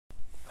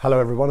Hello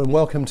everyone and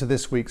welcome to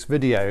this week's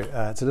video.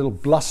 It's a little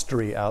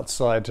blustery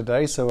outside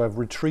today, so I've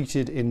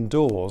retreated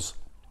indoors.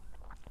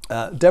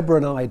 Deborah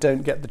and I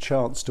don't get the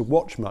chance to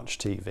watch much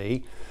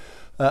TV,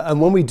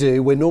 and when we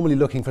do, we're normally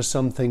looking for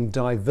something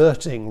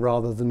diverting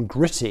rather than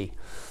gritty.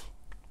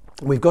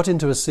 We've got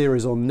into a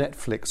series on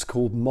Netflix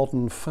called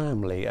Modern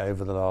Family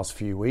over the last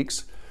few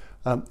weeks.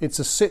 It's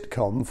a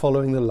sitcom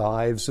following the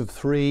lives of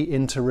three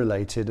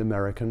interrelated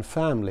American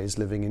families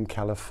living in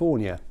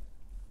California.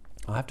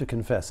 I have to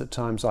confess, at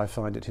times I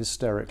find it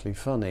hysterically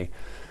funny.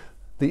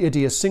 The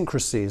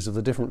idiosyncrasies of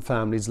the different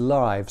families'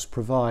 lives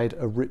provide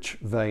a rich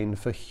vein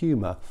for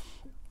humour.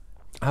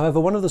 However,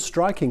 one of the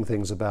striking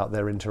things about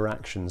their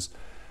interactions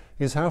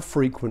is how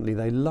frequently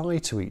they lie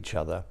to each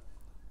other.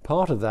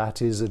 Part of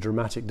that is a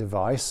dramatic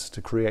device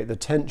to create the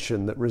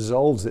tension that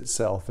resolves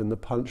itself in the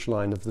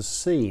punchline of the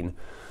scene.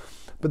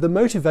 But the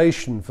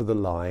motivation for the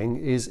lying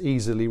is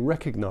easily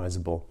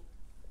recognisable.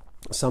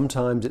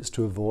 Sometimes it's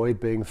to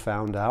avoid being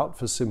found out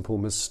for simple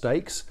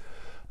mistakes.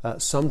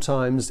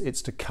 Sometimes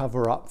it's to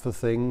cover up for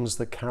things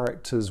the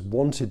characters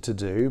wanted to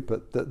do,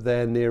 but that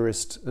their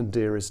nearest and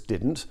dearest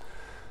didn't.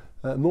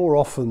 More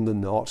often than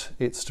not,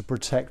 it's to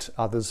protect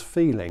others'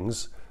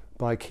 feelings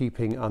by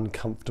keeping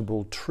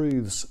uncomfortable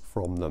truths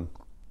from them.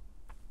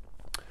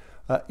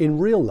 In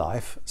real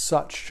life,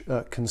 such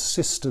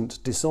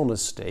consistent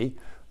dishonesty,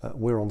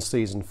 we're on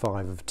season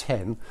 5 of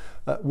 10,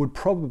 would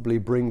probably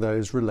bring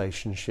those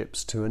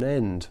relationships to an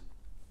end.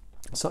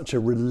 Such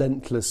a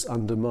relentless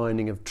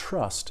undermining of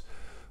trust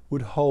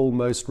would hold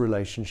most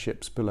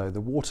relationships below the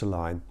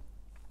waterline.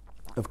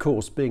 Of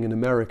course, being an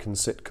American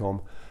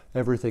sitcom,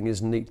 everything is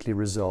neatly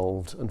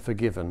resolved and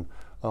forgiven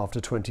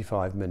after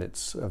 25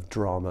 minutes of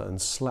drama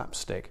and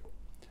slapstick.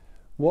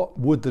 What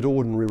would that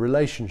ordinary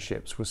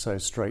relationships were so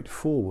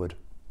straightforward?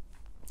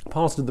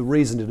 Part of the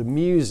reason it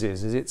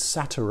amuses is its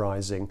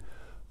satirising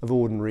of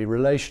ordinary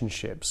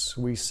relationships.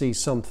 We see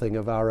something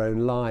of our own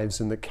lives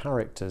in the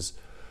characters,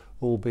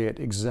 albeit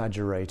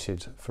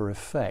exaggerated for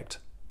effect.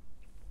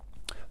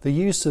 The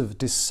use of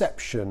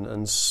deception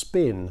and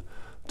spin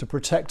to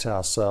protect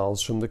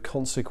ourselves from the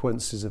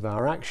consequences of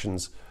our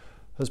actions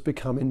has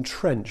become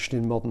entrenched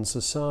in modern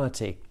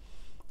society.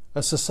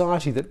 A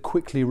society that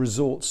quickly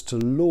resorts to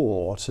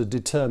law to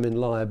determine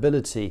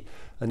liability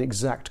and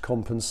exact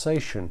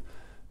compensation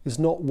is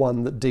not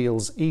one that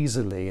deals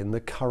easily in the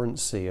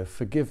currency of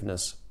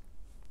forgiveness.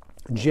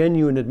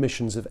 Genuine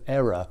admissions of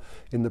error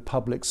in the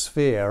public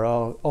sphere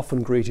are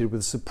often greeted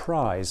with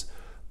surprise,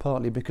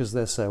 partly because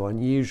they're so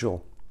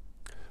unusual.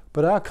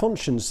 But our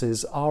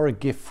consciences are a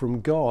gift from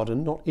God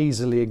and not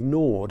easily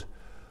ignored.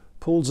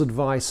 Paul's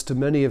advice to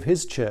many of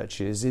his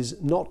churches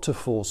is not to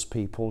force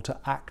people to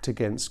act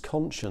against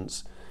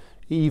conscience,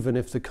 even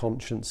if the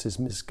conscience is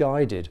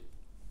misguided.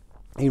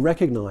 He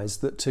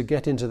recognised that to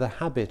get into the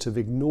habit of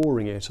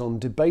ignoring it on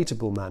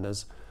debatable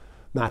matters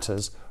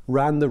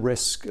ran the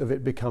risk of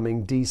it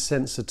becoming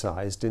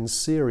desensitised in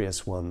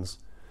serious ones.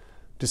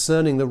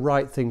 Discerning the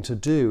right thing to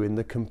do in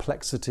the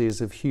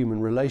complexities of human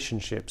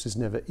relationships is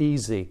never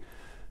easy.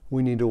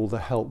 We need all the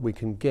help we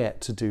can get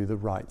to do the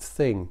right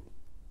thing.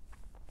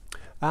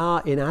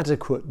 Our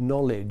inadequate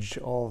knowledge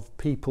of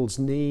people's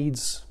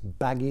needs,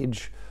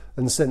 baggage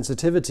and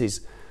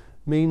sensitivities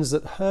means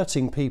that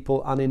hurting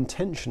people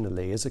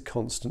unintentionally is a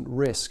constant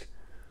risk.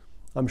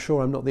 I'm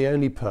sure I'm not the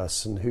only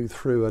person who,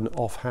 through an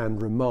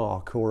offhand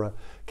remark or a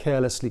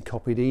carelessly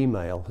copied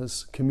email,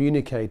 has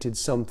communicated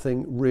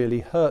something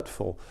really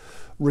hurtful,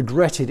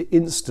 regretted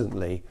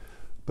instantly,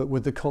 but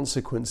with the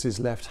consequences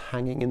left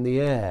hanging in the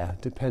air,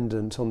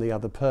 dependent on the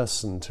other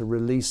person to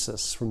release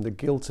us from the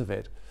guilt of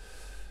it.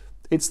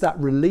 It's that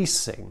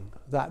releasing,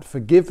 that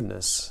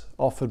forgiveness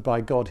offered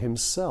by God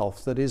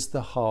Himself that is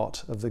the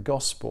heart of the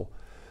gospel.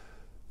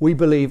 We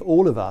believe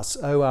all of us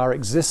owe our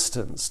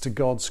existence to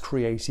God's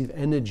creative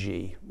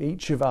energy.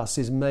 Each of us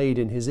is made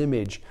in His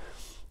image.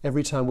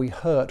 Every time we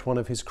hurt one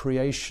of His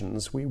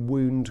creations, we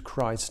wound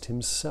Christ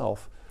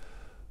Himself.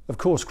 Of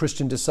course,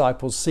 Christian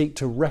disciples seek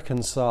to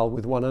reconcile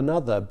with one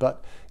another,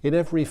 but in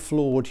every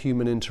flawed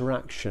human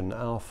interaction,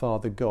 our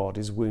Father God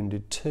is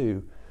wounded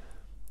too.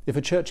 If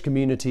a church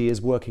community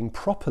is working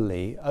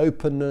properly,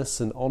 openness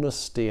and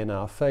honesty in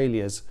our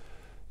failures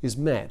is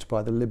met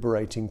by the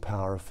liberating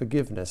power of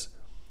forgiveness.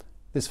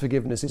 This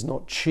forgiveness is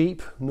not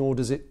cheap, nor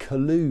does it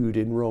collude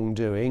in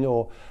wrongdoing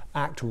or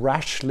act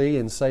rashly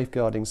in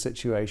safeguarding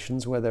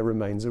situations where there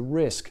remains a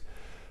risk.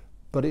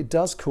 But it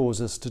does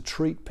cause us to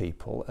treat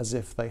people as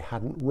if they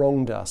hadn't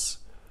wronged us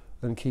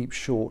and keep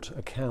short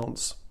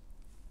accounts.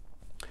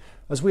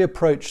 As we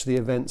approach the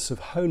events of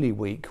Holy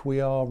Week, we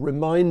are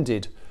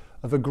reminded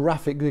of a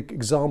graphic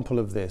example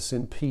of this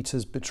in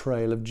Peter's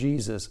betrayal of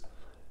Jesus.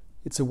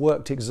 It's a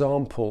worked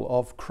example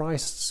of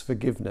Christ's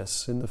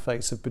forgiveness in the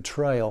face of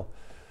betrayal.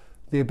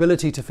 The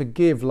ability to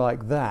forgive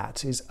like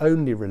that is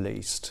only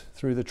released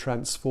through the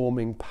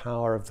transforming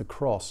power of the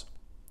cross.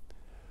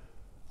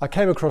 I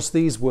came across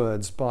these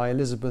words by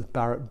Elizabeth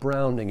Barrett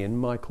Browning in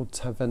Michael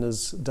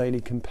Tavener's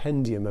daily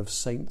compendium of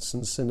Saints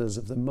and Sinners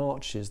of the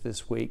Marches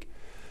this week.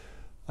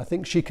 I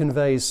think she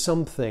conveys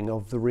something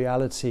of the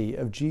reality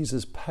of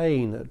Jesus'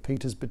 pain at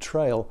Peter's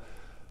betrayal,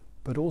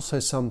 but also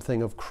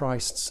something of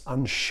Christ's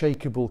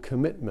unshakable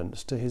commitment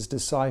to his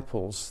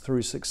disciples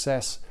through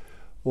success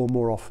or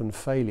more often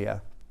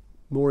failure.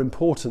 More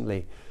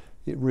importantly,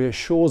 it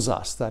reassures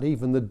us that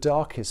even the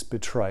darkest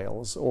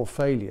betrayals or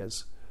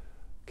failures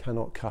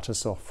cannot cut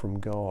us off from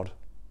God.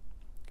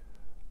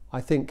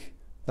 I think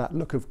that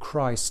look of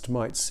Christ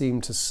might seem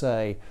to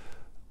say,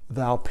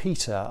 "Thou,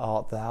 Peter,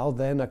 art thou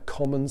then a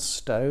common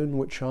stone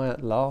which I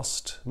at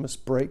last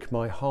must break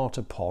my heart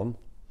upon?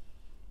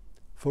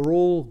 For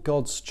all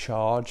God's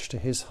charge to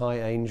his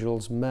high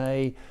angels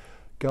may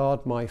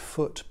guard my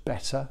foot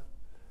better.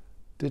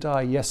 Did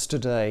I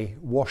yesterday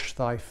wash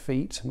thy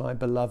feet, my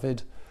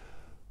beloved,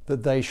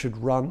 that they should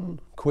run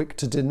quick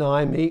to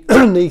deny me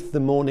 'neath the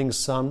morning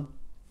sun?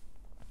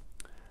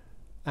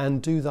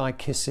 And do thy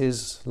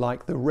kisses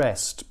like the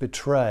rest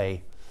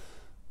betray?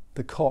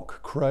 The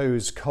cock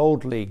crows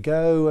coldly,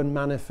 go and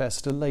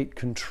manifest a late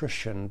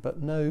contrition,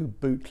 but no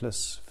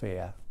bootless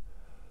fear.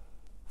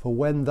 For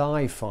when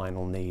thy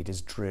final need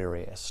is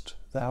dreariest,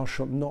 thou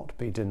shalt not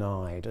be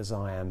denied as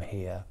I am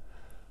here.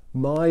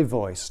 My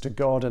voice to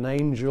God and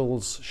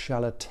angels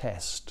shall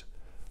attest,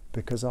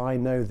 because I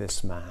know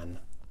this man,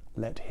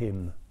 let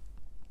him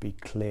be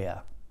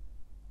clear."